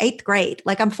 Okay. 8th grade.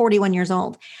 Like I'm 41 years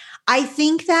old. I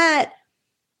think that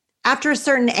after a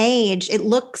certain age, it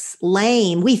looks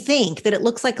lame. We think that it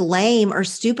looks like lame or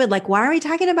stupid. Like, why are we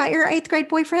talking about your 8th grade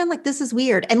boyfriend? Like, this is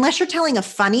weird. Unless you're telling a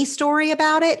funny story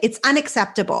about it, it's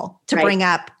unacceptable to bring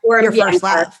up your first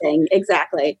love.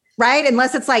 Exactly. Right?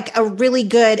 Unless it's like a really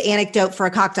good anecdote for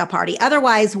a cocktail party.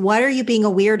 Otherwise, why are you being a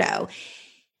weirdo?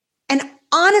 And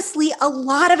honestly, a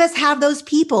lot of us have those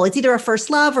people. It's either a first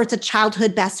love, or it's a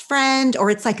childhood best friend, or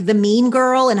it's like the mean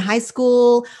girl in high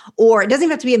school, or it doesn't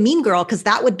even have to be a mean girl, because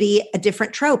that would be a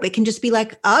different trope. It can just be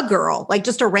like a girl, like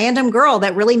just a random girl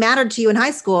that really mattered to you in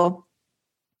high school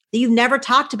that you've never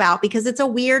talked about because it's a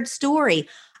weird story.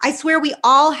 I swear we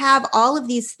all have all of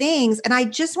these things, and I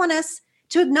just want us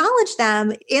to acknowledge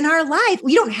them in our life.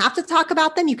 You don't have to talk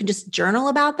about them. You can just journal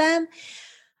about them.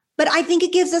 But I think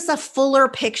it gives us a fuller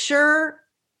picture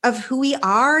of who we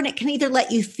are. And it can either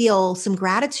let you feel some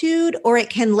gratitude, or it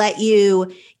can let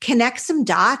you connect some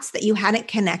dots that you hadn't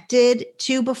connected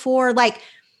to before. Like,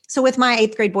 so with my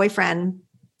 8th grade boyfriend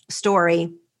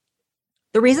story,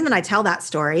 The reason that I tell that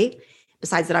story,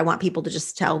 besides that I want people to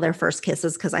just tell their first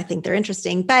kisses because I think they're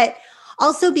interesting, but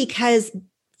also because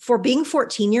for being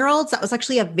 14-year-olds, that was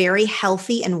actually a very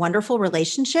healthy and wonderful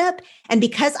relationship. And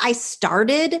because I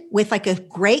started with like a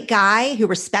great guy who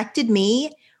respected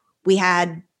me, we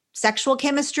had sexual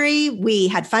chemistry, we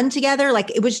had fun together. Like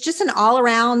it was just an all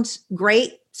around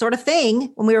great sort of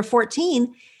thing when we were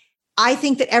 14. I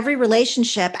think that every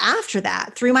relationship after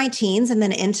that, through my teens and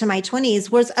then into my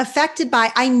 20s, was affected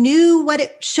by, I knew what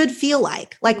it should feel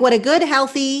like what a good,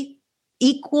 healthy,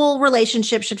 equal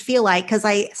relationship should feel like, because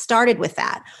I started with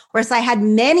that. Whereas I had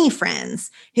many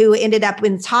friends who ended up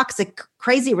in toxic,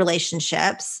 crazy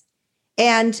relationships.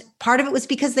 And part of it was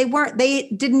because they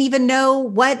didn't even know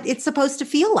what it's supposed to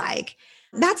feel like.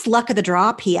 That's luck of the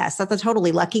draw, PS. That's a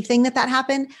totally lucky thing that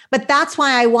happened. But that's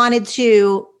why I wanted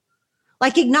to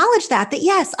acknowledge that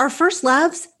yes, our first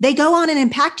loves, they go on and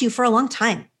impact you for a long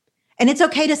time. And it's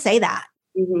okay to say that.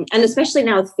 Mm-hmm. And especially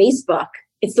now with Facebook,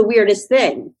 it's the weirdest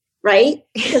thing, right?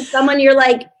 Because someone you're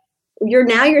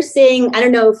seeing, I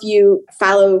don't know if you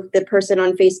follow the person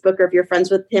on Facebook or if you're friends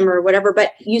with him or whatever,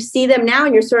 but you see them now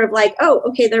and you're sort of like, oh,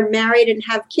 okay, they're married and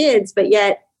have kids, but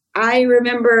yet I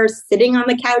remember sitting on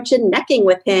the couch and necking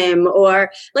with him,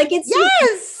 or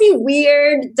it's a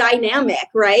weird dynamic,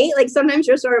 right? Like sometimes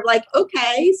you're sort of like,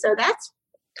 okay, so that's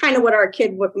kind of what our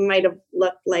kid might have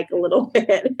looked like a little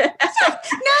bit. No,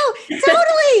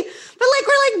 totally. But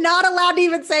we're not allowed to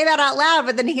even say that out loud,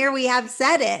 but then here we have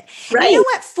said it. Right. And you know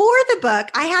what? For the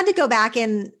book, I had to go back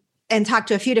and talk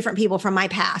to a few different people from my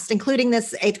past, including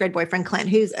this 8th grade boyfriend, Clint,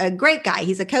 who's a great guy.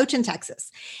 He's a coach in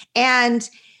Texas. And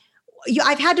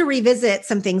I've had to revisit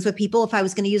some things with people if I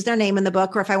was going to use their name in the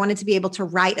book or if I wanted to be able to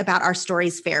write about our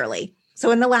stories fairly.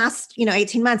 So in the last,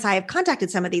 18 months, I have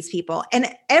contacted some of these people.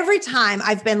 And every time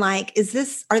I've been like,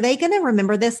 are they going to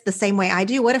remember this the same way I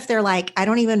do? What if they're like, I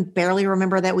don't even barely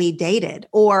remember that we dated,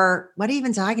 or what are you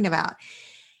even talking about?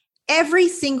 Every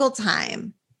single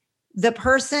time, the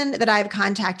person that I've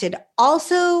contacted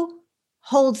also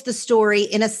holds the story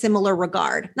in a similar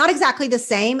regard. Not exactly the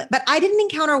same, but I didn't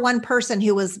encounter one person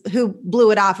who blew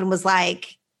it off and was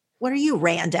like, what are you,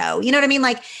 rando? You know what I mean?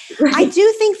 Right. I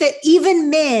do think that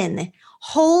even men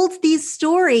hold these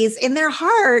stories in their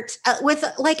heart with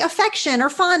affection or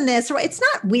fondness, or it's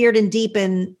not weird and deep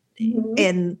and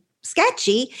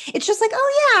sketchy. It's just like,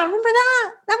 oh yeah, remember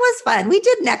that? That was fun. We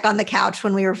did neck on the couch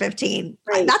when we were 15.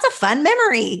 Right. That's a fun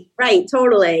memory. Right.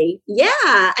 Totally. Yeah.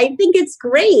 I think it's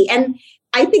great. And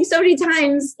I think so many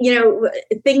times,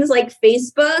 things like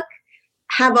Facebook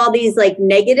have all these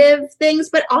negative things,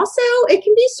 but also it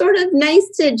can be sort of nice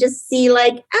to just see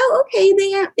oh, okay,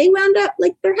 they wound up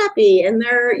they're happy and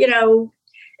they're,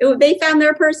 they found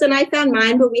their person, I found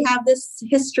mine, but we have this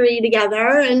history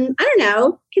together, and I don't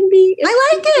know,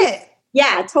 I like it.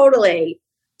 Yeah, totally.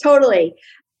 Totally.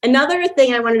 Another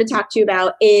thing I wanted to talk to you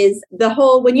about is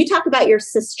when you talk about your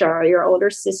sister, your older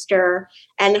sister,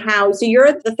 and so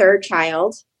you're the third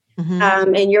child,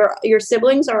 and your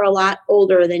siblings are a lot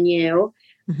older than you.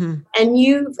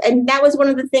 Mm-hmm. And that was one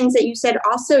of the things that you said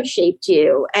also shaped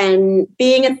you, and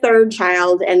being a third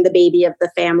child and the baby of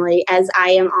the family, as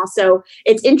I am also.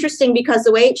 It's interesting because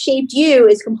the way it shaped you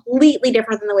is completely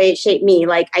different than the way it shaped me.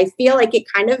 I feel like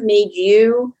it kind of made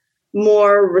you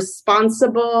more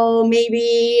responsible,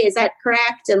 maybe. Is that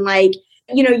correct? And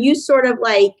you sort of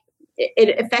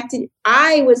it affected.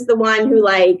 I was the one who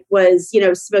was,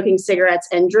 smoking cigarettes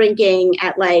and drinking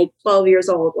at 12 years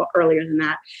old, well, earlier than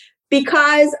that.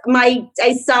 Because I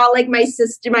saw my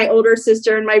sister, my older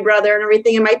sister and my brother and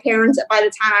everything. And my parents, by the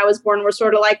time I was born, were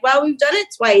sort of well, we've done it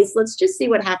twice. Let's just see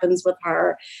what happens with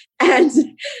her. And, so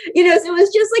it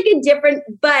was just a different,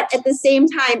 but at the same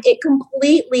time, it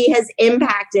completely has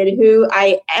impacted who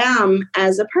I am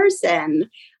as a person.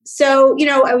 So,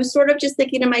 I was sort of just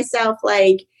thinking to myself,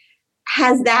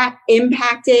 has that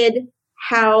impacted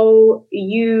how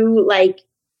you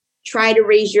try to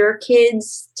raise your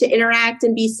kids to interact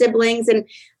and be siblings? And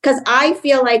because I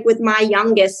feel with my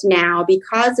youngest now,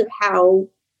 because of how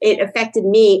it affected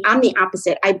me, I'm the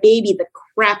opposite. I baby the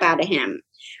crap out of him,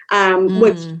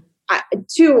 which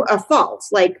to a fault,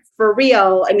 for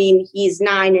real. I mean, he's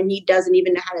 9 and he doesn't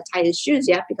even know how to tie his shoes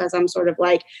yet, because I'm sort of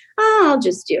oh, I'll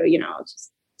just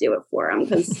do it for him,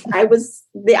 because I was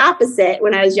the opposite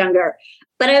when I was younger.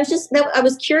 But I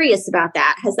was curious about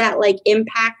that. Has that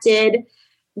impacted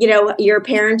your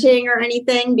parenting or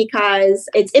anything? Because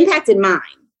it's impacted mine.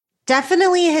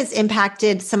 Definitely has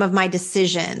impacted some of my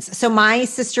decisions. So my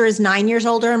sister is 9 years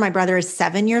older and my brother is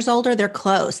 7 years older. They're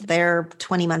close. They're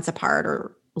 20 months apart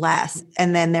or less.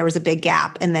 And then there was a big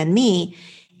gap, and then me.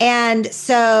 And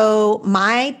so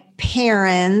my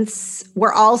parents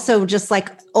were also just like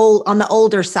old on the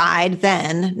older side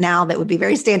then. Now that would be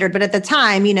very standard. But at the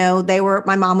time,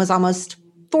 my mom was almost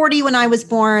 40 when I was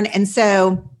born. And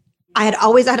so I had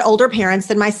always had older parents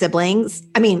than my siblings.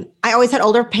 I always had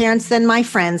older parents than my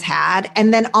friends had.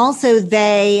 And then also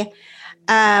they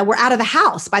were out of the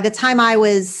house. By the time I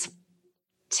was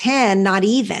 10, not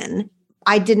even,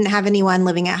 I didn't have anyone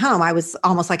living at home. I was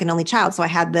almost like an only child. So I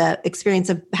had the experience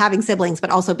of having siblings,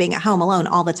 but also being at home alone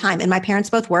all the time. And my parents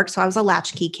both worked. So I was a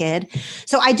latchkey kid.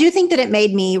 So I do think that it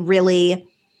made me really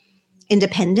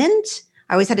independent.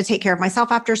 I always had to take care of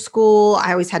myself after school.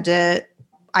 I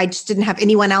just didn't have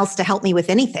anyone else to help me with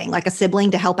anything, like a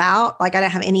sibling to help out. Like I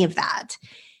didn't have any of that.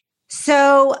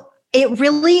 So it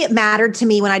really mattered to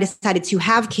me when I decided to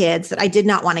have kids that I did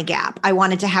not want a gap. I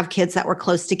wanted to have kids that were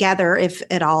close together, if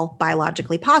at all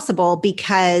biologically possible,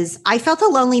 because I felt a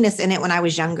loneliness in it when I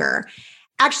was younger.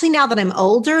 Actually, now that I'm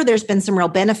older, there's been some real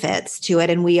benefits to it.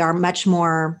 And we are much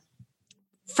more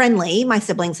friendly, my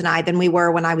siblings and I, than we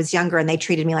were when I was younger. And they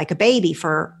treated me like a baby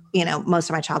for, most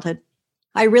of my childhood.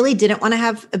 I really didn't want to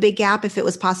have a big gap if it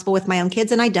was possible with my own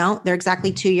kids. And I don't. They're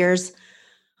exactly 2 years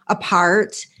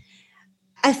apart.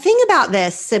 A thing about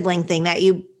this sibling thing that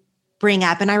you bring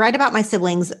up, and I write about my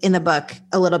siblings in the book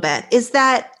a little bit, is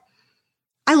that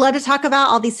I love to talk about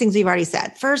all these things we've already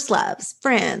said: first loves,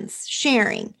 friends,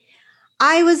 sharing.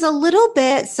 I was a little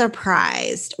bit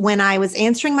surprised when I was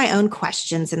answering my own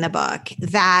questions in the book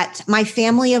that my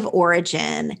family of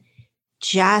origin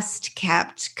just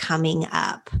kept coming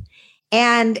up.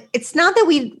 And it's not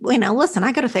that listen,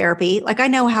 I go to therapy, like I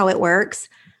know how it works,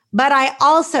 but I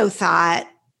also thought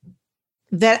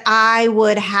that I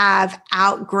would have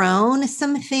outgrown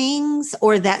some things,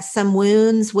 or that some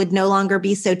wounds would no longer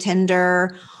be so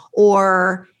tender,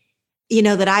 or,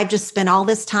 that I've just spent all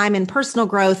this time in personal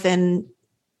growth and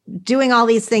doing all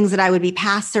these things that I would be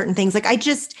past certain things. Like I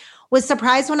just was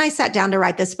surprised when I sat down to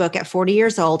write this book at 40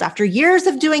 years old, after years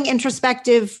of doing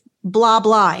introspective blah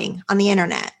blahing on the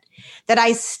internet, that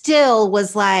I still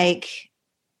was like,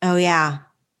 oh yeah,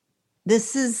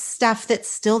 this is stuff that's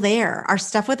still there. Our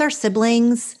stuff with our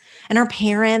siblings and our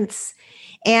parents,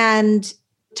 and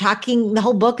the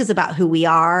whole book is about who we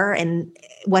are and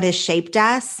what has shaped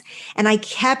us. And I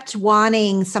kept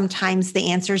wanting sometimes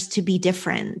the answers to be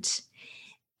different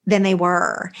than they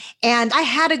were. And I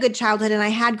had a good childhood and I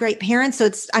had great parents. So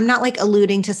I'm not like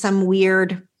alluding to some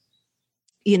weird,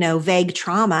 vague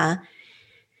trauma.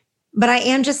 But I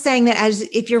am just saying that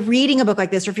if you're reading a book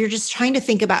like this, or if you're just trying to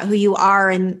think about who you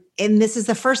are, and this is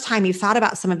the first time you've thought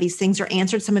about some of these things or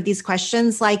answered some of these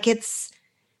questions, like it's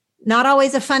not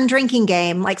always a fun drinking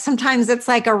game. Like sometimes it's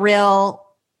like a real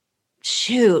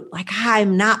shoot, like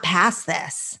I'm not past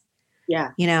this.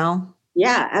 Yeah.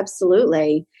 Yeah,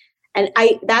 absolutely. And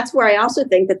that's where I also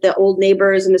think that the old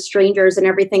neighbors and the strangers and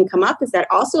everything come up, is that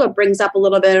also it brings up a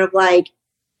little bit of like,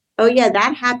 oh yeah,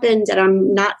 that happened and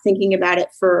I'm not thinking about it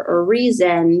for a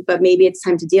reason, but maybe it's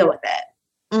time to deal with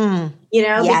it.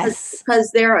 Yes.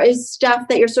 Because there is stuff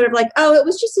that you're sort of like, oh, it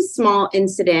was just a small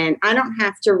incident. I don't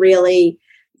have to really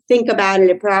think about it.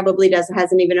 It probably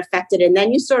hasn't even affected it. And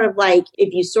then you sort of like,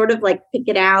 if you sort of like pick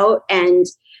it out and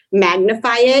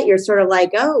magnify it, you're sort of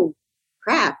like, oh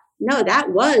crap, no,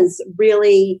 that was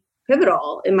really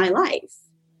pivotal in my life.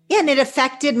 Yeah, and it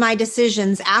affected my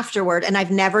decisions afterward, and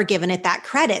I've never given it that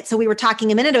credit. So we were talking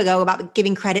a minute ago about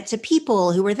giving credit to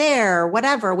people who were there or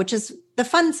whatever, which is the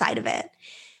fun side of it.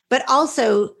 But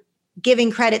also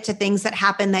giving credit to things that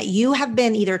happen that you have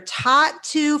been either taught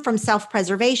to from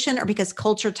self-preservation, or because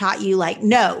culture taught you like,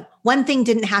 no, one thing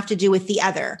didn't have to do with the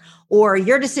other, or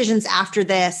your decisions after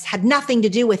this had nothing to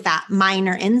do with that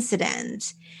minor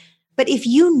incident. But if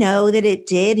you know that it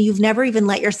did, you've never even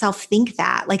let yourself think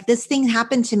that. Like this thing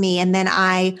happened to me, and then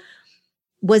I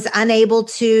was unable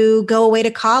to go away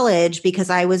to college because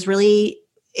I was really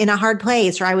in a hard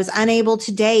place, or I was unable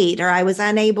to date, or I was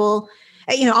unable,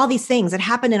 all these things that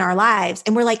happen in our lives.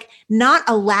 And we're like not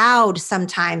allowed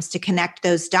sometimes to connect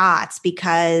those dots,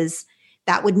 because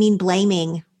that would mean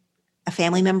blaming a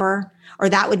family member, or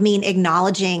that would mean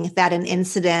acknowledging that an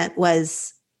incident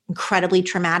was incredibly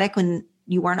traumatic when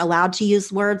you weren't allowed to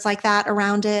use words like that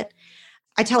around it.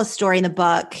 I tell a story in the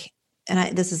book,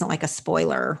 and this isn't like a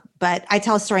spoiler, but I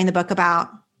tell a story in the book about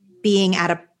being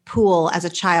at a pool as a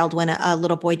child when a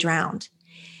little boy drowned.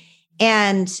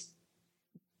 And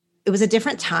it was a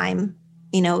different time.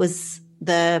 It was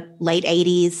the late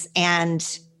 80s,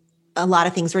 and a lot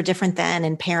of things were different then,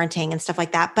 and parenting and stuff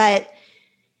like that. But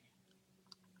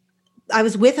I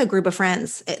was with a group of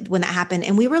friends when that happened,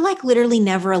 and we were like literally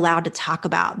never allowed to talk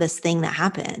about this thing that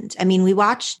happened. I mean, we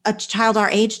watched a child our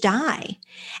age die,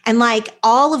 and like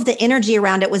all of the energy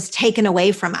around it was taken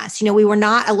away from us. You know, we were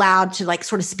not allowed to like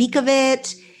sort of speak of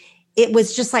it. It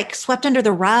was just like swept under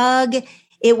the rug.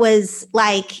 It was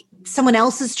like someone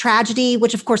else's tragedy,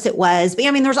 which of course it was. But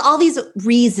I mean, there's all these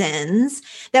reasons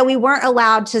that we weren't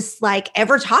allowed to like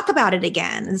ever talk about it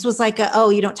again. This was like,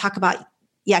 you don't talk about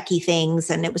yucky things,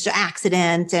 and it was an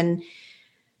accident and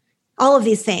all of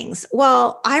these things.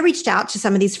 Well, I reached out to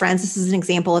some of these friends. This is an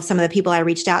example of some of the people I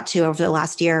reached out to over the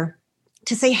last year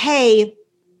to say, hey,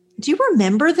 do you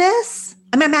remember this?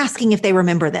 I mean, I'm asking if they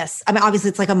remember this. I mean, obviously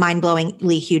it's like a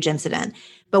mind-blowingly huge incident,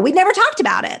 but we never talked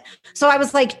about it. So I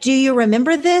was like, do you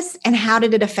remember this? And how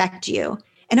did it affect you?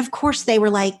 And of course they were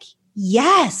like,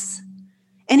 yes.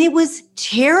 And it was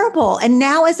terrible. And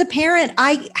now as a parent,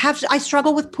 I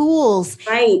struggle with pools.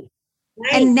 Right.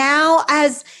 And now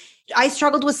as I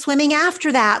struggled with swimming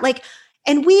after that, like,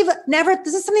 and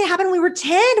this is something that happened when we were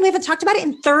 10. We haven't talked about it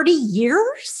in 30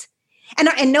 years.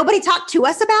 And nobody talked to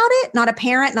us about it. Not a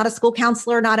parent, not a school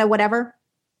counselor, not a whatever.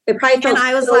 It probably felt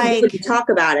I was so like, good to talk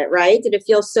about it, right? Did it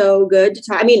feel so good to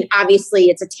talk? I mean, obviously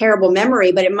it's a terrible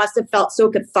memory, but it must have felt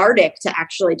so cathartic to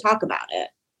actually talk about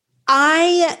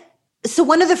it. So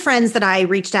one of the friends that I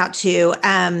reached out to,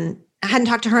 I hadn't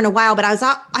talked to her in a while, but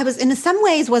I was in some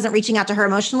ways wasn't reaching out to her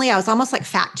emotionally. I was almost like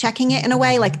fact checking it in a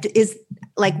way.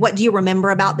 Like, what do you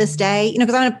remember about this day? You know,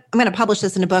 because I'm going to publish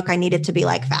this in a book. I need it to be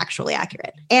like factually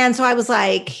accurate. And so I was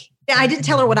like, I didn't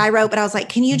tell her what I wrote, but I was like,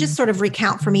 can you just sort of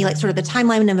recount for me, like sort of the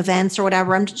timeline of events or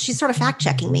whatever? She's sort of fact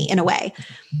checking me in a way.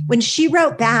 When she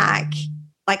wrote back,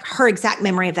 like her exact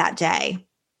memory of that day,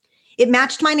 it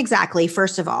matched mine exactly,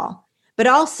 first of all. But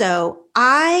also,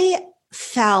 I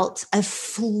felt a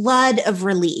flood of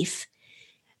relief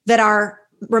that our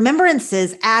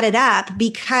remembrances added up,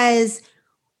 because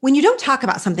when you don't talk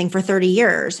about something for 30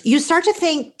 years, you start to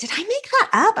think, did I make that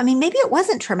up? I mean, maybe it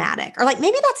wasn't traumatic, or like,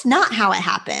 maybe that's not how it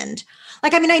happened.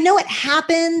 Like, I mean, I know it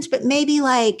happened, but maybe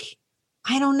like,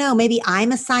 I don't know, maybe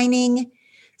I'm assigning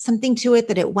something to it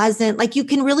that it wasn't. Like, you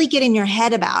can really get in your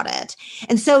head about it.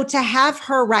 And so to have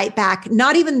her write back,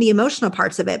 not even the emotional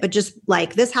parts of it, but just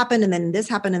like this happened and then this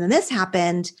happened and then this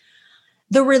happened,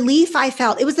 the relief I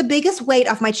felt, it was the biggest weight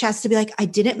off my chest to be like, I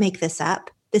didn't make this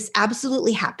up. This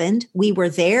absolutely happened. We were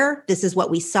there. This is what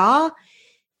we saw.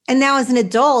 And now as an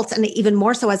adult, and even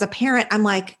more so as a parent, I'm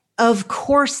like, of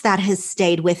course that has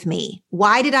stayed with me.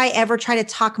 Why did I ever try to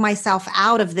talk myself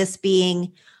out of this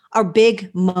being a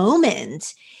big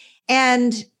moment?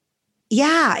 And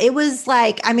yeah, it was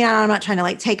like, I mean, I'm not trying to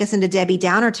like take us into Debbie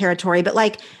Downer territory, but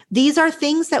like, these are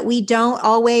things that we don't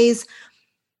always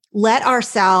let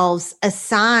ourselves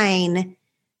assign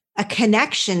a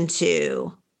connection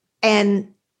to.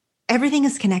 And everything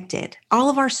is connected. All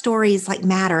of our stories like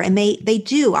matter, and they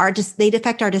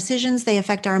affect our decisions. They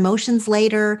affect our emotions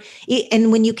later.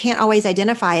 And when you can't always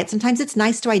identify it, sometimes it's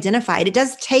nice to identify it. It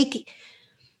does take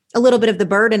a little bit of the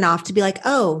burden off to be like,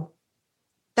 oh,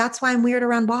 that's why I'm weird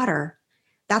around water.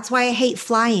 That's why I hate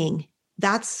flying.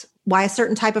 That's why a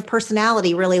certain type of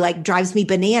personality really like drives me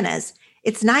bananas.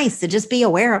 It's nice to just be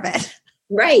aware of it.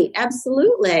 Right.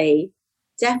 Absolutely.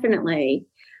 Definitely.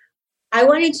 I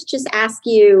wanted to just ask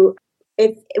you,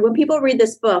 if when people read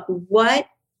this book, what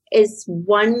is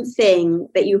one thing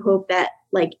that you hope that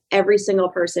like every single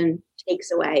person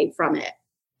takes away from it?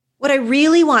 What I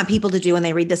really want people to do when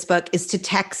they read this book is to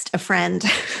text a friend.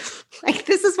 Like,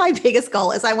 this is my biggest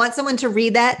goal, is I want someone to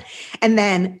read that and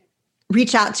then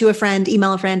reach out to a friend,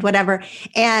 email a friend, whatever,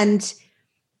 and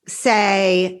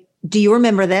say, do you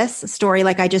remember this story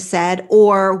like I just said?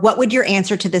 Or what would your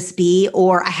answer to this be?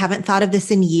 Or I haven't thought of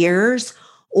this in years.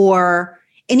 Or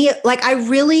like, I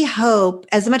really hope,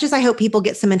 as much as I hope people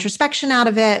get some introspection out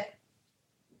of it,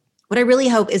 what I really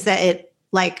hope is that it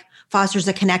like fosters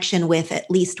a connection with at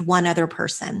least one other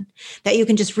person, that you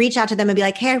can just reach out to them and be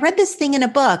like, hey, I read this thing in a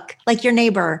book, like your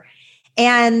neighbor.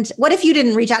 And what if you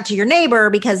didn't reach out to your neighbor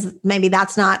because maybe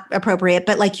that's not appropriate,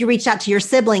 but like you reached out to your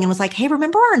sibling and was like, hey,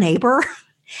 remember our neighbor?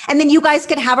 And then you guys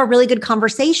could have a really good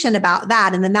conversation about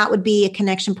that. And then that would be a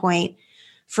connection point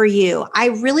for you. I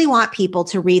really want people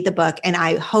to read the book. And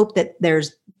I hope that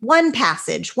there's one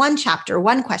passage, one chapter,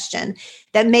 one question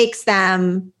that makes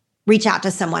them reach out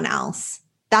to someone else.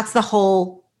 That's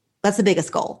the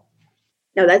biggest goal.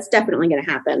 No, that's definitely going to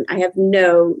happen. I have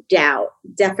no doubt.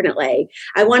 Definitely.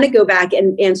 I want to go back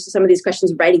and answer some of these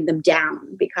questions, writing them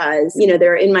down, because,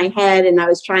 they're in my head and I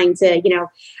was trying to,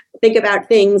 think about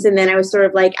things. And then I was sort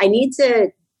of like, I need to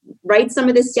write some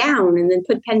of this down and then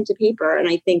put pen to paper. And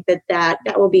I think that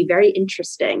will be very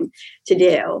interesting to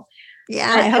do.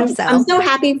 Yeah, I hope so. I'm so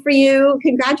happy for you.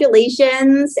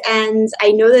 Congratulations. And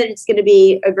I know that it's going to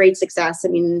be a great success. I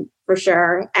mean, for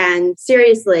sure. And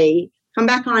seriously, come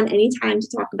back on anytime to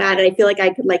talk about it. I feel like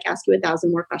I could ask you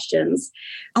 1,000 more questions.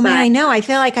 Oh man, I know. I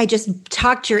feel like I just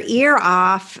talked your ear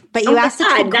off, but you asked a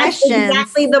good question. That's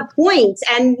exactly the point.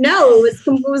 And no, it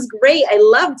was great. I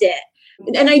loved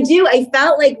it. And I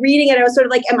felt like reading it, I was sort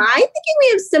of like, am I thinking we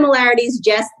have similarities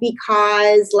just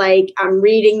because I'm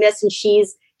reading this and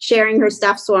she's sharing her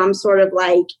stuff? So I'm sort of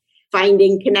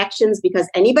finding connections because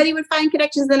anybody would find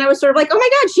connections. Then I was sort of like, oh my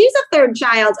God, she's a third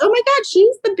child. Oh my God,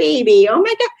 she's the baby. Oh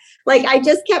my God. I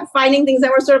just kept finding things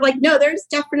that were sort of no, there's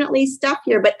definitely stuff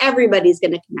here, but everybody's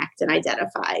going to connect and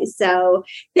identify. So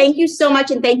thank you so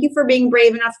much. And thank you for being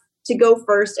brave enough to go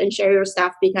first and share your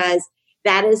stuff, because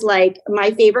that is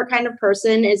my favorite kind of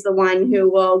person is the one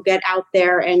who will get out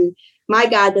there. And my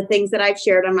God, the things that I've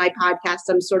shared on my podcast,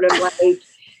 I'm sort of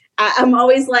I'm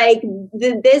always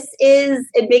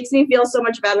it makes me feel so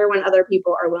much better when other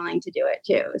people are willing to do it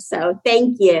too. So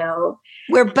thank you.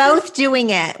 We're both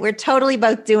doing it. We're totally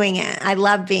both doing it. I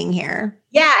love being here.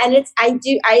 Yeah. And it's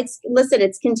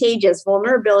contagious.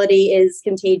 Vulnerability is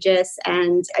contagious.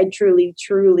 And I truly,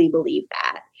 truly believe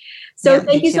that. So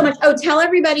thank you so much. Oh, tell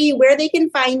everybody where they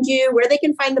can find you, where they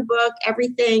can find the book,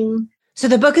 everything. So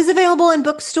the book is available in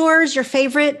bookstores. Your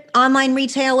favorite online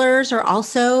retailers are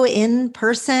also in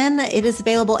person. It is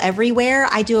available everywhere.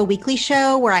 I do a weekly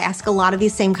show where I ask a lot of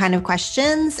these same kind of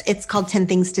questions. It's called 10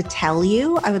 Things to Tell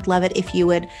You. I would love it if you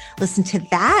would listen to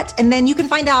that. And then you can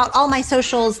find out all my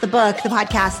socials, the book, the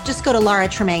podcast. Just go to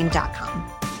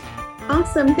lauratremaine.com.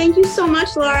 Awesome. Thank you so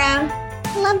much, Laura.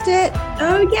 I loved it.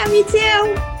 Oh, yeah, me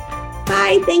too.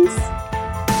 Bye. Thanks.